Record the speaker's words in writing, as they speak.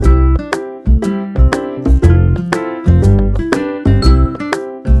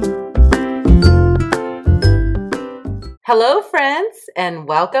Hello, friends, and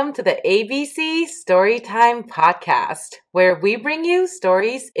welcome to the ABC Storytime Podcast, where we bring you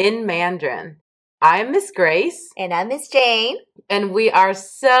stories in Mandarin. I'm Miss Grace. And I'm Miss Jane. And we are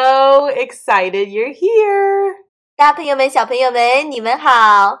so excited you're here. 大朋友们、小朋友们，你们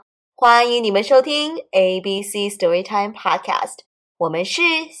好！欢迎你们收听 ABC Storytime Podcast。我们是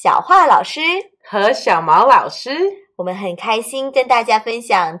小画老师和小毛老师。我们很开心跟大家分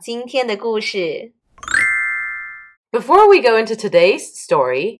享今天的故事。Before we go into today's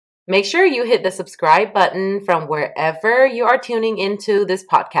story, make sure you hit the subscribe button from wherever you are tuning into this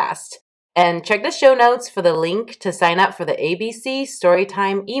podcast. And check the show notes for the link to sign up for the ABC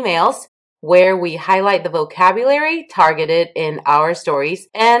Storytime emails, where we highlight the vocabulary targeted in our stories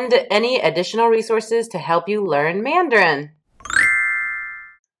and any additional resources to help you learn Mandarin.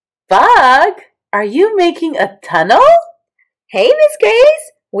 Bug, are you making a tunnel? Hey, Miss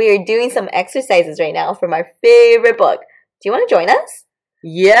Grace! We are doing some exercises right now from our favorite book. Do you want to join us?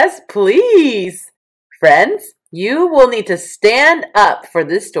 Yes, please. Friends, you will need to stand up for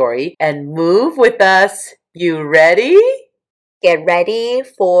this story and move with us. You ready? Get ready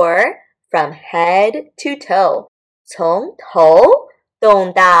for From Head to Toe. 从头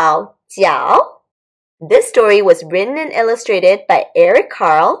动到脚. This story was written and illustrated by Eric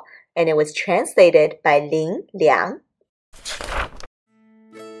Carle, and it was translated by Lin Liang.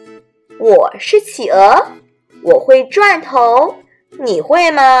 我是企鹅，我会转头，你会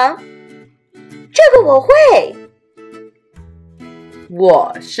吗？这个我会。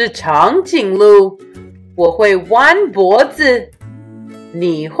我是长颈鹿，我会弯脖子，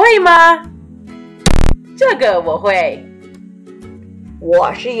你会吗？这个我会。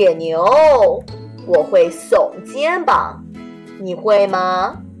我是野牛，我会耸肩膀，你会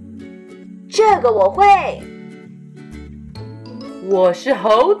吗？这个我会。我是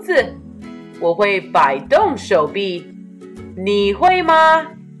猴子，我会摆动手臂，你会吗？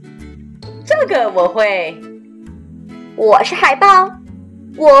这个我会。我是海豹，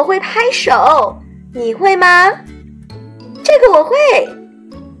我会拍手，你会吗？这个我会。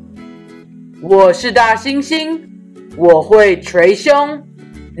我是大猩猩，我会捶胸，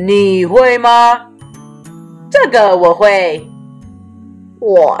你会吗？这个我会。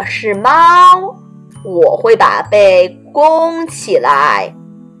我是猫，我会把背弓起来，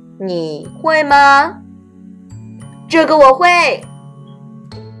你会吗？这个我会。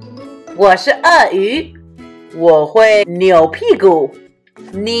我是鳄鱼，我会扭屁股，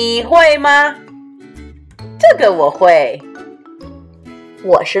你会吗？这个我会。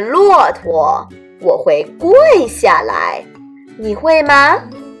我是骆驼，我会跪下来，你会吗？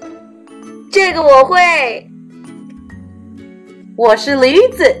这个我会。我是驴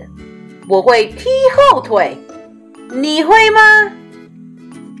子，我会踢后腿，你会吗？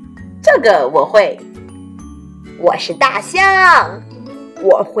这个我会。我是大象，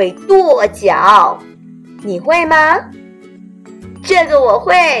我会跺脚，你会吗？这个我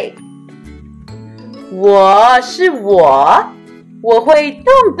会。我会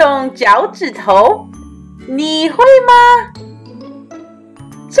动动脚趾头，你会吗？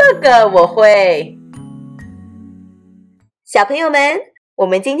这个我会。小朋友们，我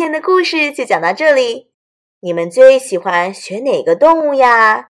们今天的故事就讲到这里。你们最喜欢学哪个动物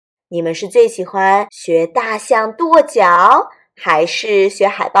呀？你们是最喜欢学大象跺脚，还是学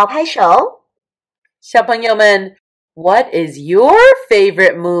海豹拍手？小朋友们， What is your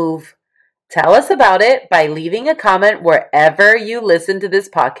favorite move? Tell us about it by leaving a comment wherever you listen to this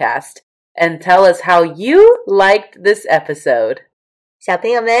podcast, and tell us how you liked this episode. 小朋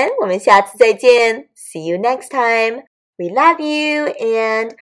友们，我们下次再见。See you next time. We love you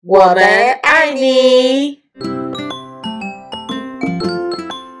and 我们爱你。